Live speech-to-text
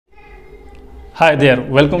Hi there,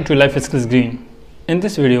 welcome to Life Skills Green. In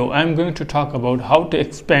this video, I am going to talk about how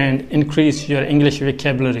to increase your English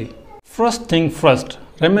vocabulary. First thing first,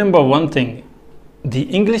 remember one thing. The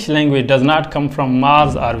English language does not come from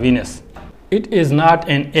Mars or Venus. It is not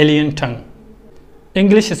an alien tongue.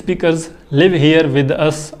 English speakers live here with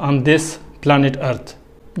us on this planet Earth,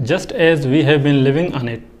 just as we have been living on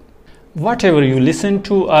it. Whatever you listen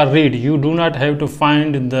to or read, you do not have to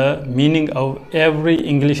find the meaning of every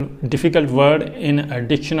English difficult word in a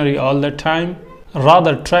dictionary all the time.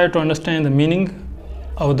 Rather, try to understand the meaning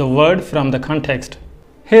of the word from the context.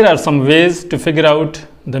 Here are some ways to figure out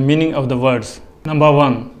the meaning of the words. Number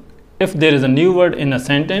 1. If there is a new word in a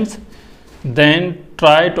sentence, then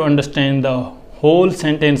try to understand the whole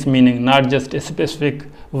sentence meaning, not just a specific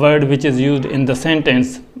word which is used in the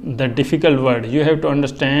sentence, the difficult word. You have to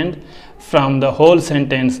understand from the whole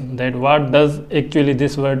sentence that what does actually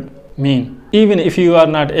this word mean. Even if you are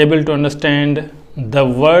not able to understand the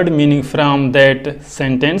word meaning from that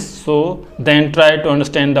sentence, so then try to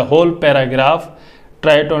understand the whole paragraph.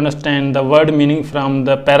 Try to understand the word meaning from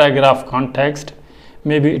the paragraph context.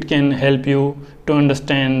 Maybe it can help you to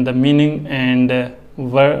understand the meaning and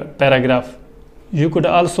paragraph. You could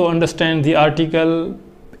also understand the article,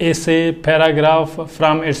 essay, paragraph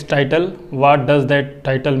from its title. What does that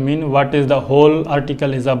title mean? What is the whole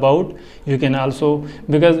article is about? You can also,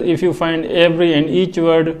 because if you find every and each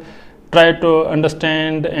word, try to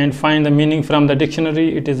understand and find the meaning from the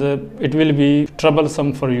dictionary, it will be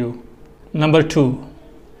troublesome for you. Number 2,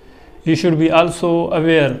 you should be also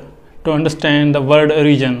aware to understand the word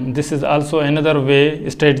origin. This is also another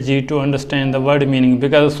strategy to understand the word meaning,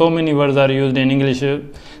 because so many words are used in English.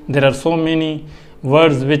 There are so many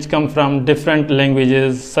words which come from different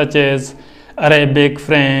languages such as Arabic,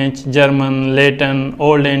 French, German, Latin,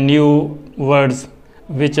 old and new words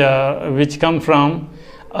which come from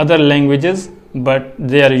other languages, but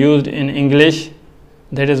they are used in English.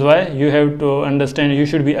 That is why you have to understand, you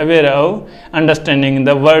should be aware of understanding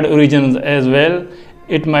the word origins as well.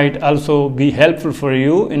 It might also be helpful for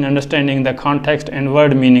you in understanding the context and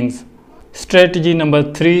word meanings. Strategy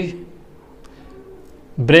number 3,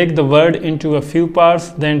 break the word into a few parts,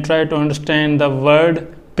 then try to understand the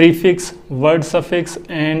word prefix, word suffix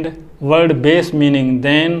and word base meaning.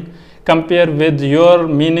 Then compare with your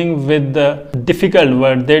meaning with the difficult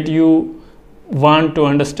word that you want to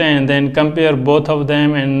understand. Then compare both of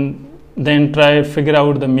them and then try to figure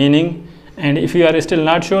out the meaning. And if you are still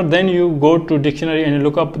not sure, then you go to dictionary and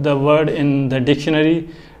look up the word in the dictionary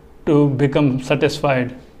to become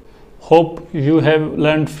satisfied. Hope you have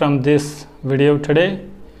learned from this video today.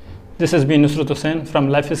 This has been Nusrat Hussain from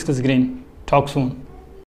Life Skills Green. Talk soon.